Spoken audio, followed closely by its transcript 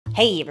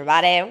Hey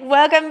everybody,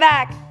 welcome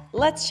back.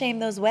 Let's shame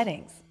those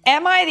weddings.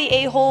 Am I the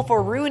a-hole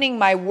for ruining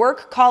my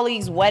work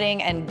colleague's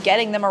wedding and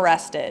getting them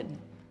arrested?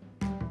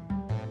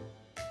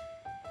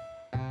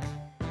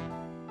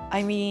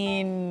 I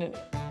mean,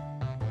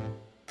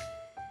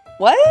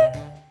 what?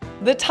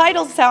 The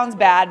title sounds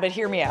bad, but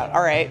hear me out.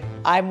 All right,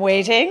 I'm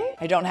waiting.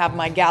 I don't have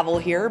my gavel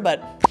here,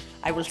 but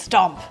I will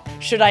stomp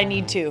should I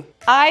need to.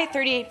 I,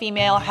 38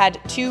 female, had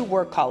two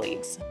work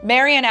colleagues.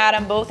 Mary and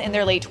Adam, both in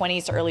their late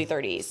 20s to early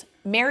 30s.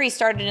 Mary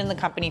started in the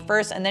company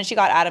first and then she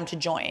got Adam to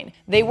join.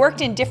 They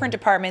worked in different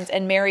departments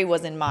and Mary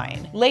was in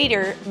mine.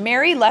 Later,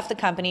 Mary left the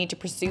company to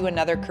pursue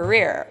another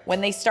career. When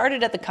they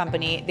started at the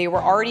company, they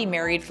were already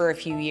married for a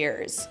few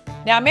years.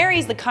 Now, Mary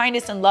is the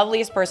kindest and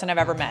loveliest person I've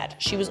ever met.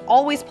 She was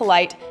always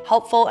polite,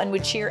 helpful, and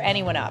would cheer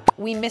anyone up.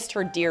 We missed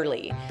her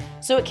dearly.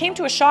 So it came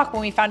to a shock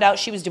when we found out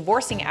she was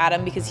divorcing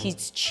Adam because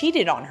he's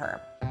cheated on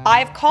her.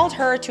 I've called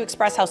her to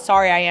express how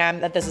sorry I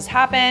am that this has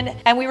happened,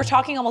 and we were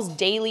talking almost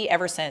daily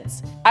ever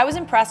since. I was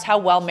impressed how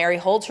well Mary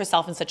holds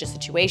herself in such a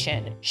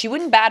situation. She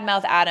wouldn't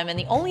badmouth Adam, and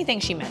the only thing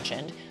she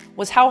mentioned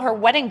was how her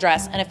wedding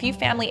dress and a few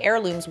family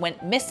heirlooms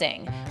went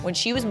missing when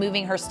she was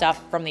moving her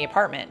stuff from the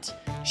apartment.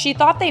 She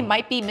thought they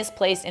might be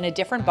misplaced in a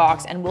different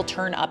box and will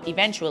turn up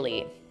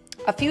eventually.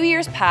 A few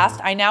years passed,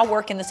 I now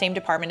work in the same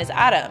department as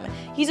Adam.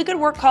 He's a good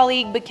work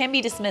colleague, but can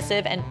be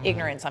dismissive and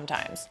ignorant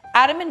sometimes.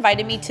 Adam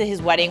invited me to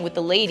his wedding with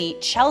the lady,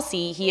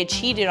 Chelsea, he had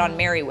cheated on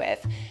Mary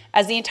with.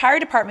 As the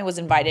entire department was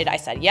invited, I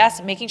said yes,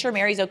 making sure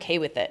Mary's okay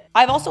with it.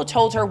 I've also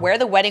told her where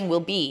the wedding will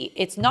be.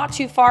 It's not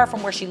too far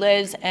from where she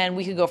lives, and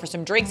we could go for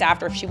some drinks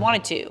after if she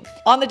wanted to.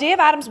 On the day of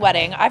Adam's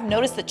wedding, I've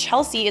noticed that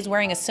Chelsea is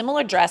wearing a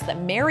similar dress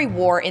that Mary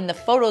wore in the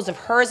photos of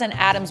hers and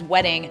Adam's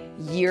wedding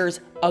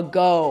years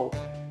ago.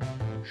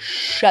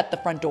 Shut the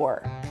front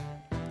door.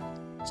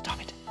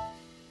 Stop it.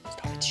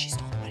 Stop it. She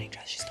stole the wedding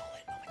dress. She stole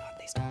it. Oh my God,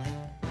 they stole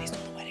it. They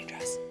stole the wedding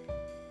dress.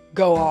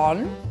 Go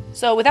on.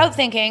 So without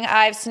thinking,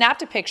 I've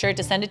snapped a picture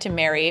to send it to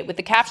Mary with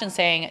the caption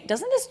saying,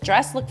 "Doesn't this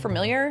dress look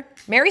familiar?"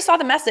 Mary saw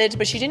the message,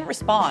 but she didn't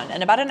respond.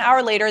 And about an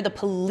hour later, the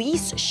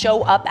police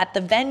show up at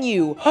the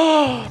venue.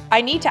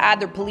 I need to add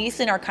the police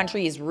in our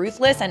country is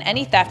ruthless and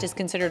any theft is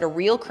considered a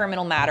real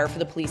criminal matter for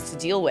the police to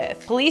deal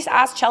with. Police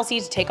asked Chelsea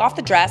to take off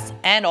the dress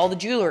and all the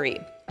jewelry.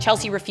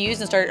 Chelsea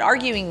refused and started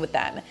arguing with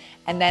them.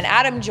 And then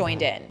Adam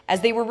joined in. As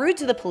they were rude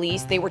to the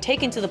police, they were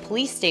taken to the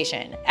police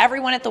station.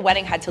 Everyone at the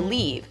wedding had to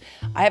leave.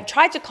 I have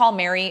tried to call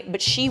Mary,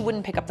 but she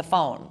wouldn't pick up the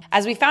phone.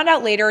 As we found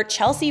out later,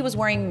 Chelsea was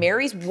wearing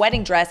Mary's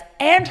wedding dress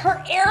and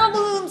her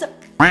heirlooms.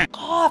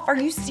 Off, are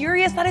you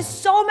serious? That is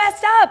so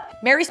messed up.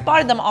 Mary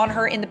spotted them on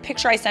her in the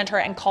picture I sent her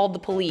and called the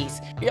police.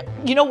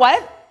 You know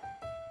what?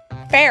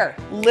 Fair,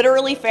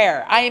 literally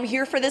fair. I am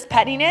here for this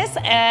pettiness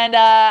and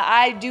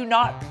I do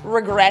not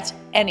regret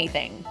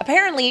anything.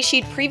 Apparently,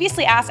 she'd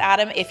previously asked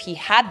Adam if he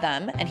had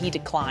them and he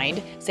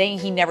declined, saying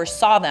he never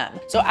saw them.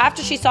 So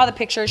after she saw the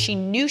picture, she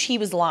knew he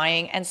was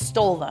lying and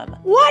stole them.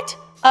 What?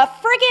 A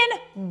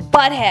friggin'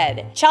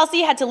 butthead.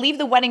 Chelsea had to leave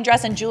the wedding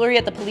dress and jewelry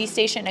at the police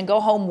station and go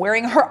home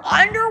wearing her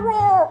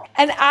underwear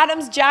and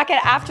Adam's jacket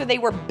after they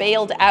were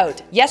bailed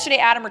out. Yesterday,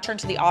 Adam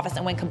returned to the office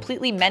and went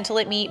completely mental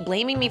at me,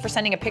 blaming me for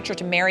sending a picture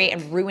to Mary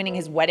and ruining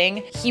his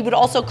wedding. He would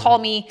also call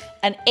me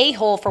an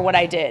a-hole for what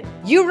I did.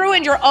 You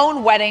ruined your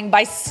own wedding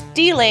by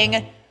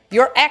stealing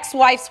your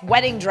ex-wife's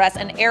wedding dress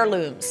and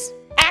heirlooms.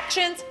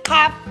 Actions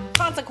have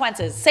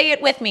consequences. Say it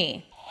with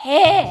me.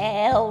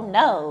 Hell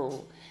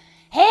no.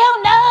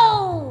 Hell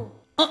no!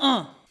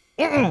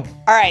 All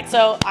right,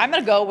 so I'm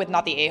gonna go with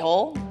not the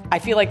a-hole. I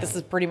feel like this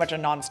is pretty much a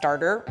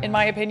non-starter in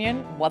my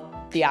opinion.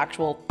 What the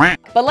actual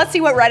But let's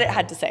see what Reddit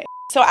had to say.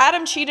 So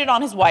Adam cheated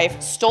on his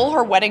wife, stole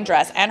her wedding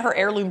dress and her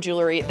heirloom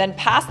jewelry, then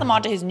passed them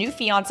on to his new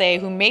fiance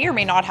who may or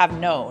may not have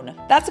known.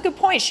 That's a good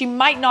point. She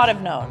might not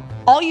have known.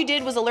 All you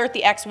did was alert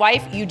the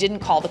ex-wife, you didn't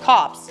call the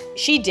cops.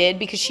 She did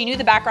because she knew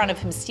the background of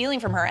him stealing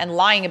from her and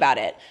lying about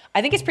it.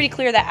 I think it's pretty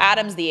clear that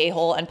Adam's the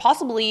a-hole and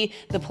possibly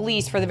the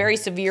police for the very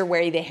severe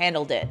way they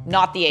handled it.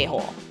 Not the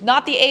a-hole.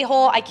 Not the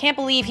a-hole. I can't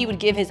believe he would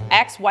give his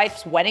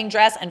ex-wife's wedding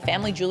dress and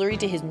family jewelry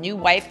to his new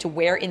wife to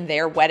wear in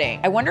their wedding.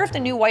 I wonder if the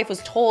new wife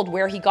was told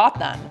where he got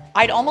them.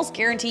 I'd almost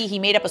guarantee he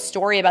made up a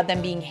story about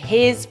them being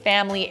his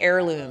family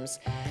heirlooms.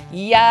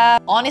 Yeah,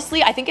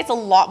 honestly, I think it's a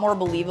lot more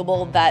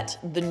believable that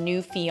the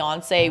new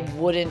fiance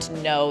wouldn't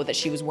know that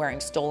she was wearing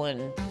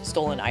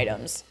stolen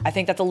items. I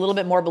think that's a little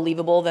bit more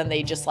believable than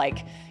they just like,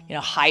 you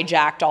know,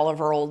 hijacked all of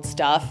her old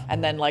stuff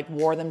and then like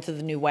wore them to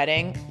the new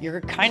wedding. You're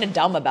kind of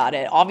dumb about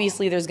it.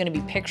 Obviously, there's gonna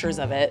be pictures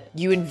of it.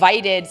 You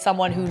invited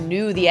someone who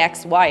knew the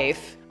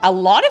ex-wife, a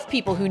lot of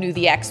people who knew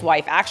the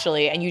ex-wife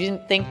actually, and you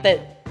didn't think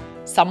that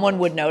someone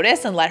would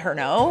notice and let her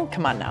know?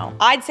 Come on now.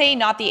 I'd say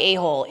not the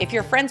a-hole. If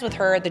you're friends with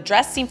her, the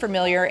dress seemed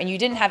familiar and you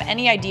didn't have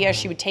any idea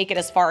she would take it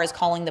as far as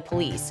calling the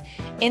police.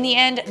 In the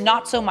end,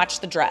 not so much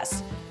the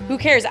dress. Who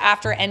cares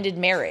after ended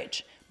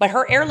marriage? But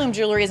her heirloom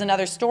jewelry is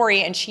another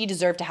story and she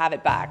deserved to have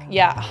it back.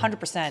 Yeah,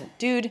 100%.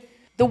 Dude,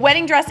 The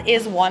wedding dress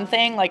is one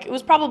thing, like it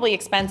was probably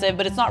expensive,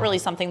 but it's not really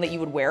something that you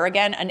would wear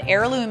again. An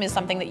heirloom is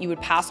something that you would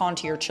pass on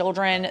to your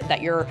children,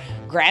 that your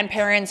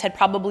grandparents had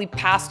probably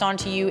passed on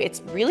to you.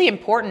 It's really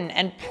important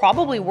and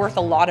probably worth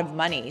a lot of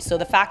money. So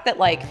the fact that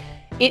like,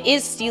 it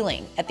is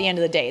stealing at the end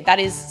of the day,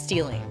 that is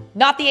stealing.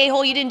 Not the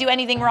a-hole, you didn't do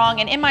anything wrong.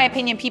 And in my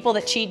opinion, people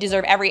that cheat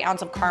deserve every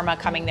ounce of karma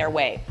coming their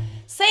way.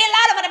 Say it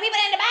louder for the people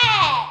in the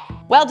back.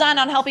 Well done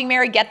on helping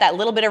Mary get that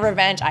little bit of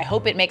revenge. I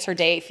hope it makes her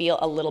day feel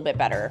a little bit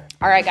better.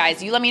 All right,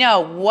 guys, you let me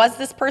know. Was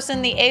this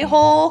person the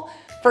a-hole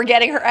for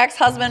getting her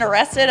ex-husband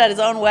arrested at his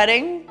own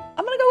wedding?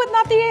 I'm gonna go with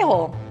not the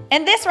a-hole.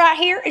 And this right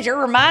here is your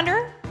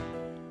reminder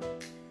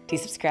to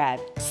subscribe.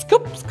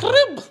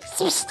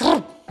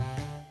 Subscribe.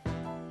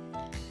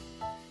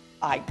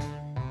 I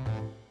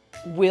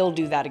will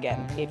do that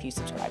again if you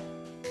subscribe.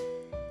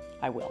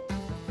 I will.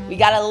 We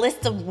got a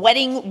list of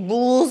wedding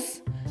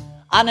rules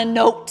on a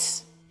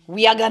note.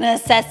 We are gonna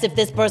assess if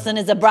this person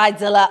is a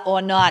bridezilla or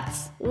not.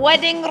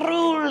 Wedding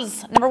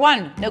rules. Number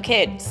 1, no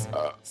kids.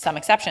 Some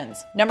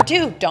exceptions. Number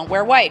 2, don't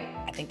wear white.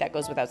 I think that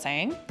goes without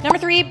saying. Number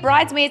 3,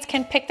 bridesmaids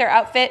can pick their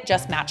outfit,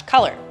 just match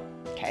color.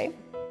 Okay,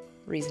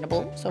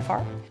 reasonable so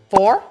far.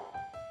 4,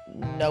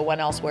 no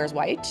one else wears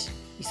white.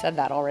 You said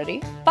that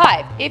already.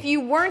 5, if you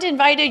weren't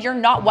invited, you're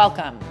not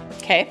welcome.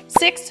 Okay.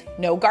 6,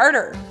 no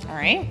garter. All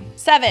right.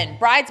 7,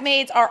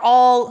 bridesmaids are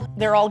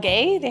they're all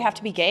gay? They have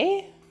to be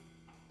gay?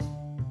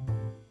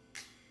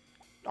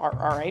 All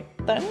right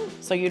then.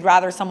 So you'd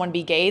rather someone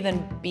be gay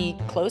than be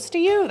close to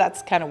you?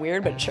 That's kind of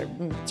weird, but sure,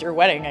 it's your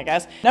wedding, I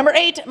guess. Number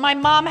 8, my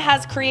mom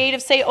has creative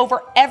say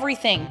over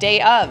everything day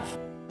of.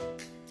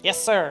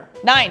 Yes, sir.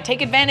 9,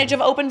 take advantage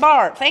of open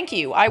bar. Thank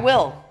you, I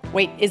will.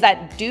 Wait, is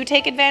that do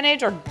take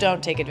advantage or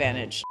don't take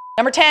advantage?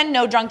 Number 10,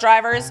 no drunk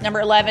drivers. Number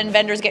 11,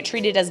 vendors get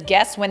treated as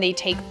guests when they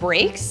take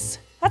breaks.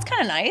 That's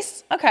kind of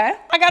nice. Okay.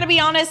 I gotta be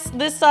honest,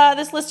 this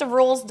list of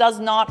rules does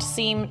not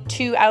seem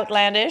too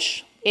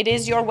outlandish. It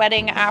is your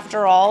wedding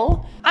after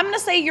all. I'm gonna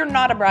say you're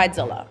not a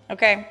bridezilla,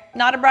 okay?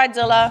 Not a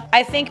bridezilla.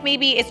 I think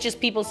maybe it's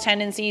just people's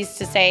tendencies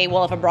to say,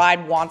 well, if a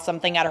bride wants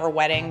something at her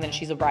wedding, then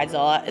she's a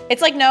bridezilla.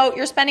 It's like, no,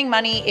 you're spending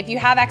money. If you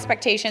have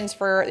expectations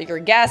for your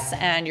guests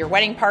and your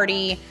wedding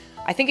party,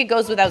 I think it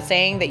goes without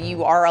saying that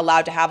you are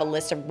allowed to have a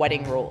list of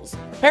wedding rules.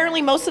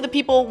 Apparently, most of the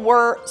people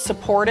were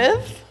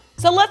supportive.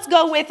 So let's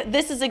go with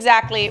this is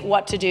exactly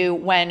what to do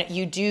when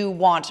you do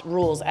want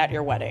rules at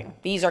your wedding.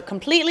 These are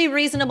completely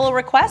reasonable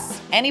requests.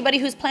 Anybody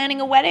who's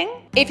planning a wedding,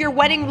 if your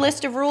wedding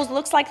list of rules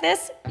looks like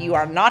this, you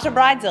are not a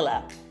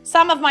bridezilla.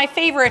 Some of my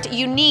favorite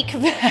unique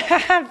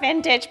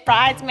vintage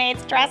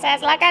bridesmaids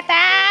dresses, look at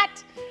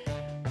that.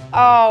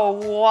 Oh,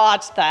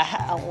 what the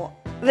hell?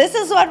 This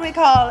is what we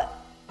call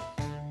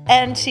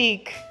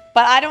antique.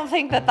 But I don't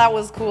think that that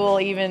was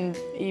cool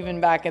even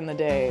back in the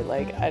day.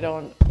 Like,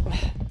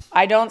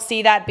 I don't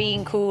see that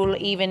being cool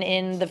even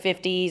in the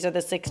 50s or the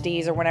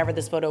 60s or whenever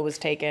this photo was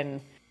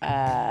taken.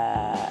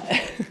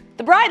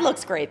 The bride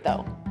looks great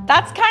though.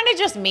 That's kind of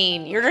just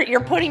mean.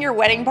 You're putting your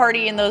wedding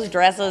party in those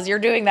dresses. You're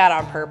doing that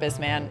on purpose,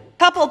 man.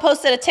 Couple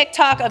posted a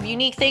TikTok of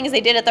unique things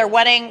they did at their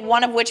wedding,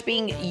 one of which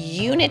being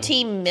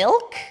unity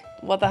milk.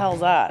 What the hell's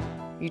that?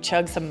 You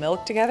chug some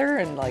milk together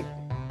and like,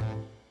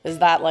 is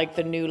that like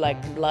the new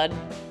like blood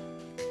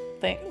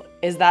thing?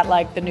 Is that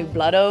like the new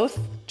blood oath?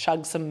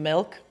 Chug some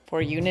milk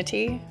for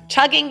unity?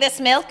 Chugging this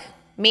milk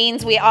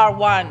means we are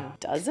one.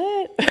 Does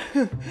it?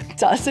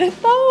 Does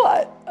it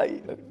though?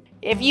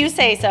 If you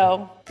say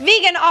so.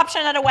 Vegan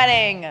option at a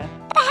wedding.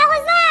 What the hell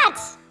is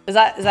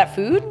that? Is that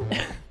food?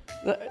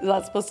 Is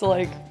that supposed to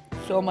like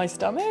fill my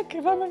stomach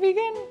if I'm a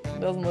vegan?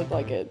 It doesn't look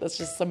like it. That's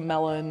just some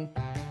melon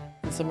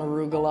and some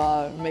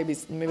arugula, maybe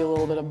a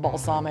little bit of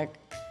balsamic.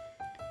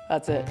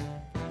 That's it.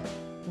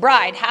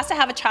 Bride has to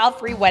have a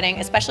child-free wedding,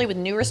 especially with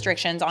new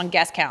restrictions on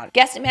guest count.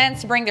 Guest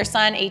demands to bring their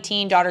son,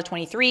 18, daughter,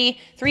 23,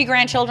 3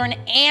 grandchildren,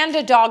 and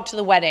a dog to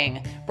the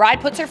wedding. Bride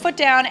puts her foot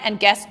down and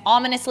guests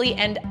ominously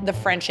end the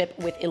friendship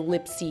with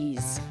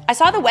ellipses. I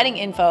saw the wedding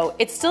info.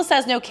 It still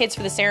says no kids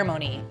for the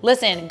ceremony.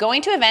 Listen,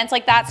 going to events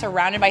like that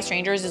surrounded by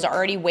strangers is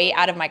already way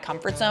out of my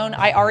comfort zone.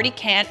 I already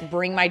can't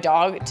bring my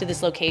dog to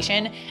this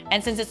location,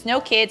 and since it's no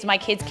kids, my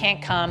kids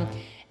can't come,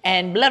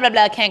 and blah, blah,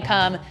 blah can't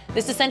come.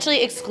 This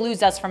essentially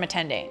excludes us from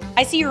attending.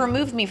 I see you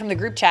removed me from the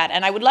group chat,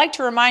 and I would like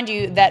to remind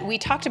you that we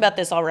talked about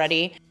this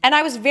already, and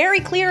I was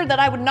very clear that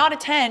I would not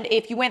attend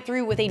if you went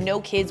through with a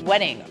no kids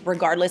wedding,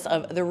 regardless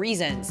of the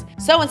reasons.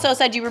 So-and-so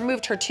said you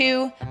removed her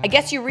too. I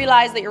guess you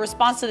realize that your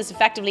response to this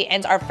effectively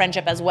ends our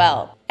friendship as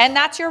well. And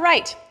that's your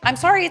right. I'm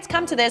sorry it's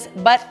come to this,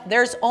 but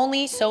there's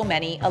only so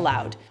many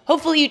allowed.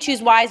 Hopefully you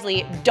choose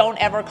wisely. Don't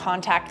ever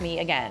contact me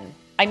again.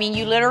 I mean,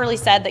 you literally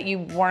said that you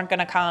weren't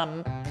gonna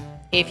come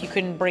if you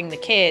couldn't bring the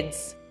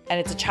kids, and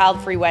it's a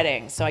child-free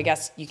wedding, so I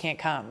guess you can't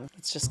come.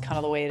 It's just kind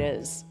of the way it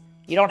is.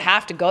 You don't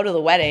have to go to the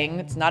wedding,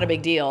 it's not a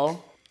big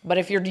deal. But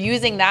if you're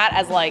using that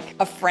as like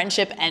a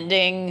friendship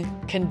ending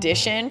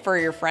condition for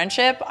your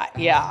friendship,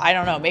 yeah, I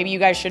don't know, maybe you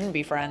guys shouldn't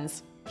be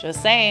friends.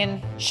 Just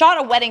saying. Shot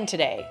a wedding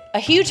today. A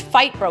huge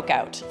fight broke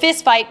out.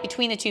 Fist fight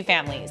between the two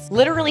families.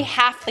 Literally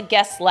half the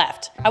guests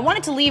left. I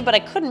wanted to leave, but I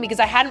couldn't because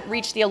I hadn't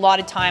reached the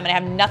allotted time and I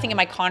have nothing in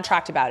my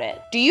contract about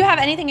it. Do you have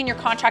anything in your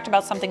contract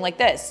about something like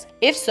this?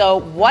 If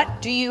so,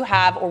 what do you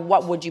have or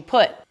what would you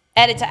put?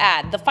 Edit to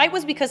add. The fight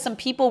was because some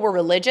people were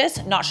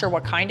religious, not sure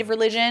what kind of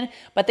religion,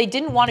 but they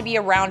didn't want to be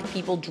around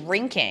people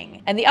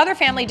drinking. And the other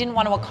family didn't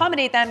want to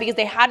accommodate them because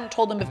they hadn't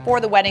told them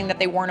before the wedding that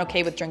they weren't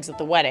okay with drinks at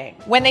the wedding.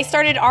 When they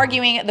started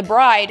arguing, the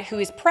bride, who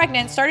is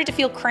pregnant, started to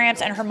feel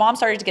cramps and her mom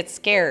started to get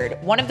scared.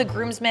 One of the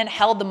groomsmen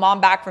held the mom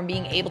back from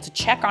being able to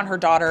check on her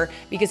daughter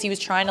because he was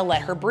trying to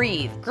let her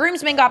breathe.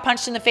 Groomsman got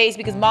punched in the face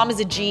because mom is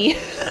a G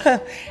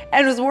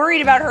and was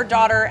worried about her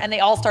daughter, and they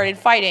all started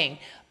fighting.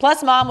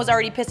 Plus, mom was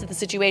already pissed at the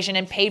situation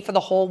and paid for the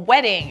whole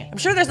wedding. I'm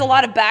sure there's a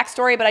lot of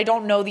backstory, but I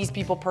don't know these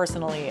people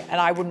personally, and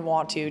I wouldn't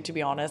want to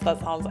be honest. That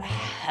sounds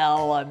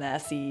hella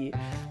messy.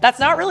 That's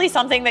not really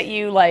something that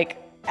you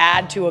like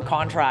add to a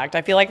contract.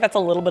 I feel like that's a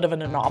little bit of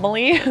an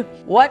anomaly.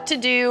 What to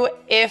do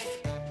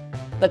if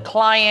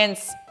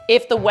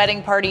the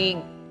wedding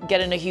party get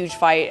in a huge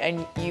fight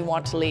and you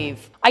want to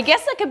leave? I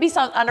guess that could be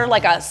under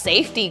like a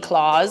safety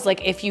clause.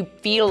 Like if you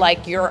feel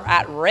like you're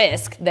at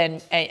risk then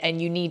and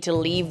you need to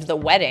leave the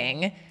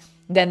wedding,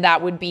 then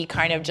that would be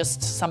kind of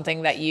just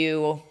something that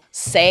you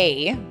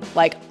say,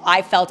 like,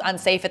 I felt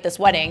unsafe at this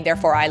wedding,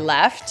 therefore I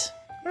left.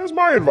 That's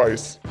my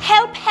advice.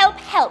 Help, help,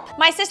 help.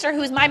 My sister,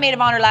 who was my maid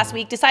of honor last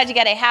week, decided to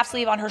get a half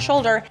sleeve on her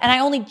shoulder, and I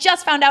only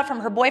just found out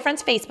from her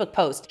boyfriend's Facebook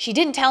post. She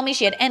didn't tell me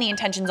she had any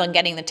intentions on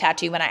getting the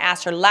tattoo when I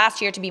asked her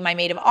last year to be my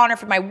maid of honor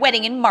for my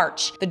wedding in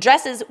March. The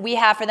dresses we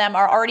have for them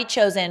are already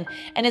chosen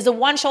and is a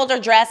one-shoulder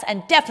dress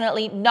and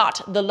definitely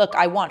not the look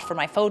I want for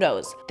my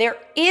photos. There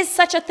is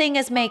such a thing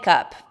as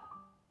makeup.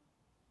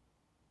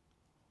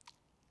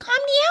 Calm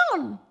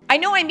down. I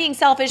know I'm being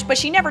selfish, but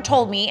she never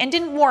told me and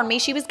didn't warn me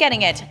she was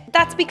getting it.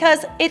 That's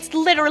because it's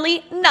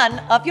literally none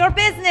of your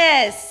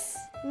business.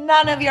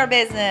 None of your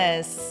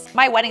business.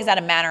 My wedding's at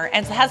a manor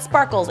and has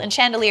sparkles and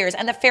chandeliers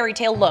and the fairy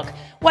tale look.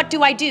 What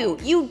do?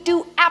 You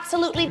do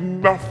absolutely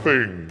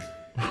nothing.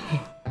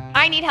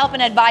 I need help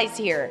and advice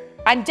here.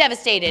 I'm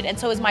devastated, and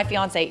so is my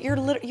fiance.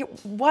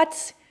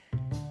 What?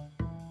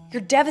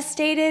 You're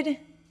devastated?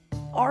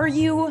 Are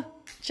you?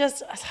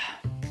 Just...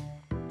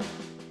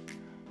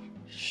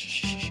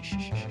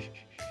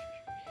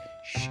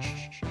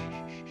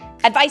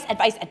 Advice,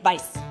 advice,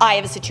 advice. I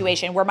have a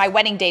situation where my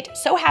wedding date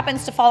so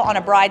happens to fall on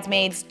a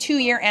bridesmaid's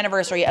 2-year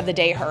anniversary of the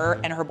day her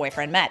and her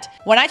boyfriend met.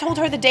 When I told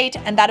her the date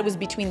and that it was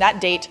between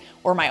that date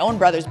or my own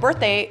brother's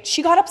birthday,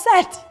 she got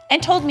upset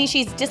and told me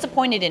she's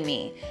disappointed in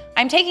me.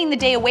 I'm taking the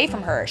day away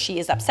from her. She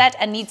is upset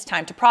and needs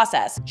time to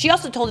process. She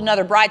also told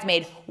another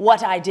bridesmaid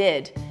what I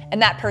did,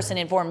 and that person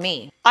informed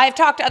me. I have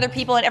talked to other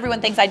people and everyone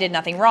thinks I did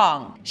nothing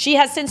wrong. She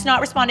has since not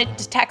responded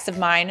to texts of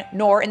mine,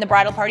 nor in the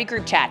bridal party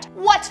group chat.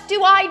 What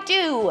do I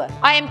do?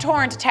 I am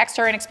torn to text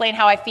her and explain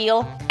how I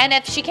feel, and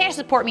if she can't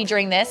support me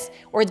during this,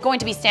 or is going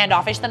to be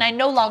standoffish, then I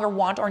no longer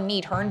want or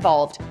need her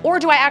involved. Or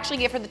do I actually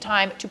give her the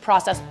time to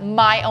process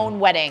my own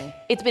wedding?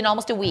 It's been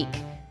almost a week.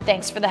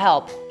 Thanks for the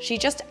help. She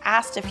just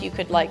asked if you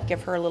could like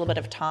give her a little bit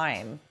of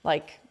time.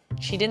 Like,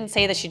 she didn't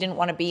say that she didn't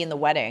want to be in the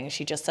wedding.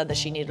 She just said that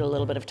she needed a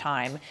little bit of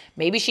time.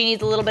 Maybe she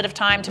needs a little bit of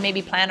time to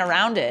maybe plan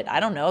around it. I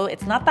don't know.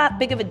 It's not that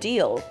big of a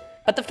deal.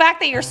 But the fact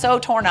that you're so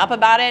torn up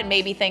about it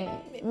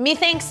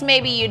thinks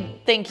maybe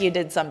you'd think you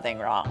did something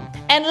wrong.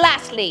 And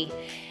lastly,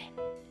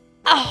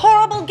 a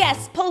horrible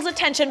guest pulls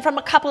attention from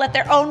a couple at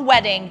their own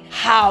wedding.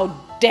 How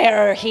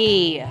dare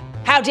he?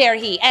 How dare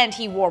he? And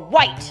he wore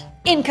white.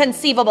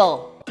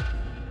 Inconceivable.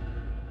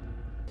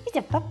 He's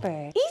a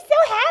pupper. He's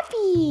so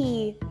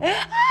happy.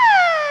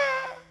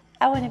 Ah,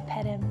 I want to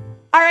pet him.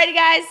 Alrighty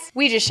guys,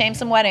 we just shamed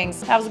some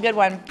weddings. That was a good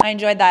one. I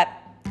enjoyed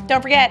that.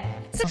 Don't forget,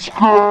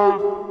 subscribe.